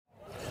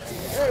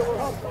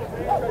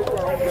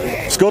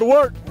Let's go to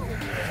work.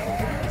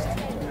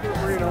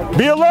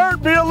 Be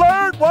alert, be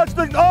alert. Watch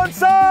the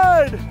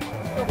onside.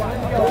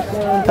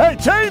 Hey,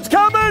 chain's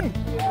coming.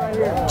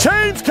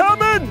 Chain's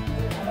coming.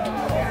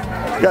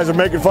 You guys are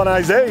making fun of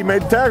Isaiah. He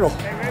made the tackle.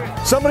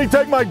 Somebody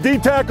take my D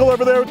tackle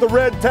over there with the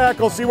red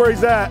tackle. See where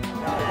he's at.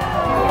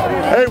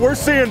 Hey, we're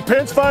seeing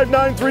pinch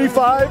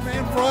 5-9-3-5.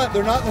 In front,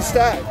 they're not in the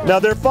stack. Now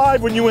they're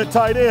 5 when you went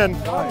tight end.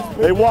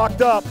 They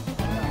walked up.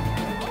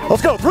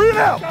 Let's go. 3 and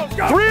out.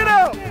 3 and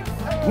out.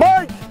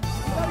 Mike.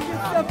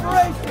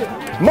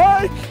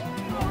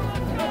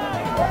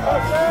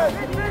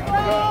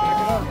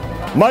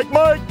 Mike.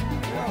 Mike.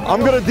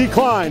 I'm going to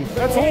decline.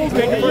 That's hold.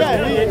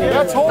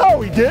 That's hold.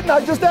 No, he didn't. I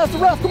just asked the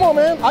ref. Come on,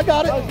 man. I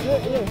got it.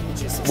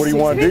 What do you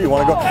want to do? You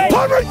want to go?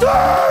 Punt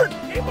return!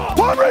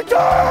 Punt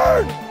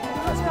return!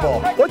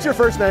 What's your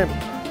first name?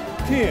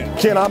 Ken.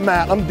 Ken, I'm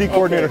Matt. I'm the D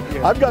coordinator. Okay,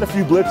 yeah. I've got a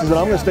few blitzes, and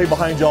I'm going to stay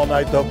behind you all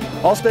night, though.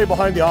 I'll stay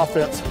behind the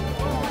offense.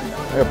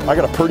 I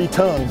got a pretty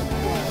tongue.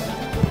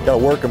 Got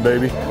to work them,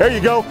 baby. There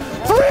you go.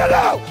 3 and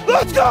out.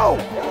 Let's go.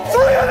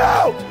 3 and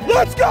out.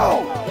 Let's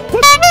go.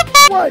 Put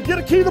the away. Get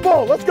a key to the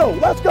ball. Let's go.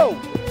 Let's go.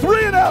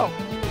 3 and out.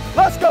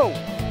 Let's go.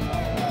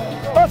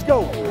 Let's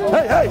go.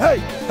 Hey.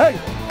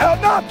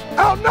 Out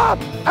knock.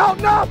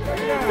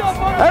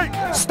 Hey,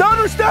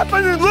 stunner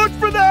stepping and look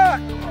for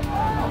that.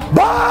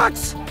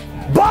 Box.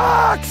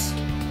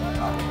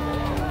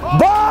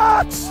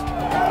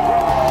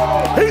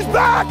 He's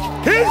back.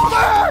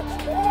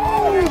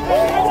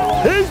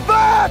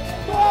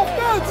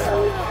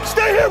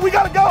 Stay here, we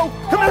gotta go.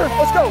 Come here,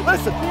 let's go.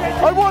 Listen,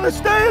 I want to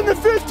stay in the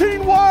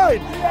 15 wide.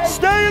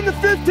 Stay in the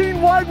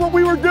 15 wide what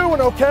we were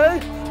doing,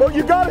 okay? But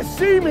you gotta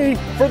see me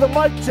for the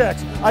mic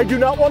checks. I do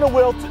not want to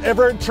wilt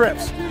ever in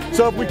trips.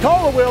 So if we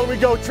call a wheel and we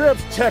go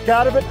trips, check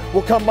out of it.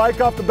 We'll come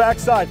Mike off the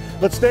backside.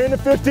 Let's stay in the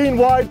 15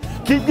 wide.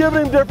 Keep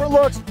giving him different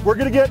looks. We're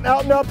gonna get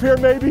out and up here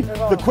maybe.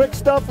 The quick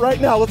stuff right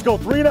now. Let's go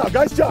 3 and out.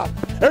 Nice job.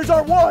 There's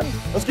our 1.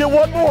 Let's get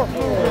 1 more.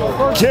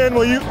 Ken,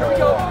 will you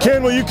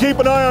keep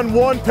an eye on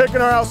 1 picking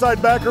our outside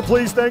backer,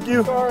 please? Thank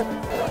you.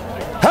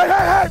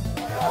 Hey.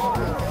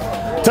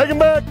 Take him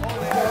back.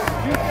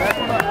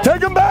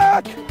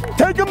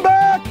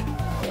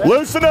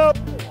 Loosen up.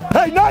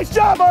 Hey, nice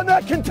job on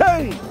that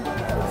contain.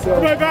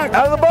 Out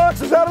of the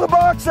boxes.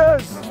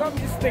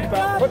 Something just think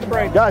about. Put the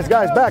brake. Guys,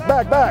 back.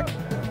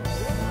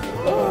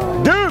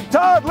 Dude,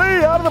 Todd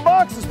Lee, out of the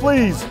boxes,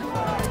 please.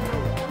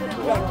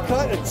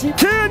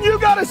 Ken, you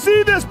got to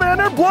see this, man.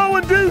 They're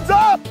blowing dudes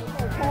up.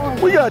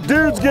 We got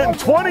dudes getting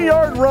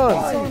 20-yard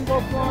runs.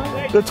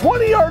 The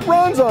 20-yard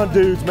runs on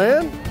dudes,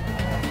 man.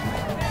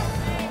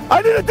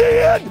 I need a D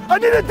end.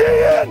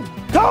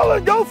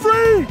 Colin, go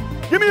free.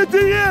 Give me a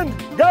D end.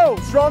 Go.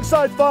 Strong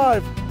side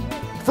 5.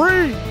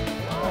 Free.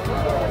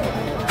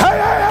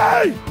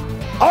 Hey.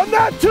 On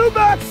that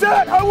 2-back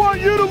set, I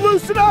want you to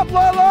loosen up,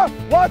 Lala.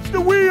 Watch the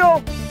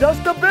wheel,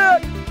 just a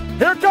bit.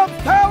 Here comes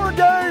power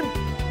game.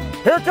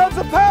 Here comes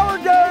the power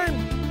game.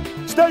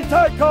 Stay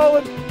tight,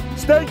 Colin.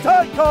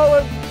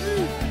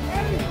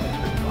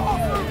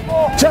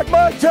 Check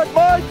Mike.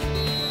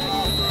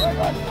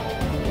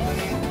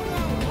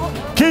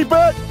 Keep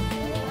it.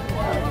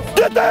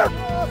 Get there.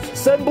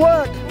 Send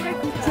black.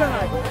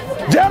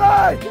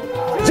 Jedi.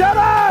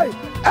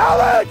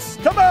 Alex,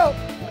 come out.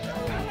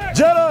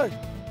 Jedi.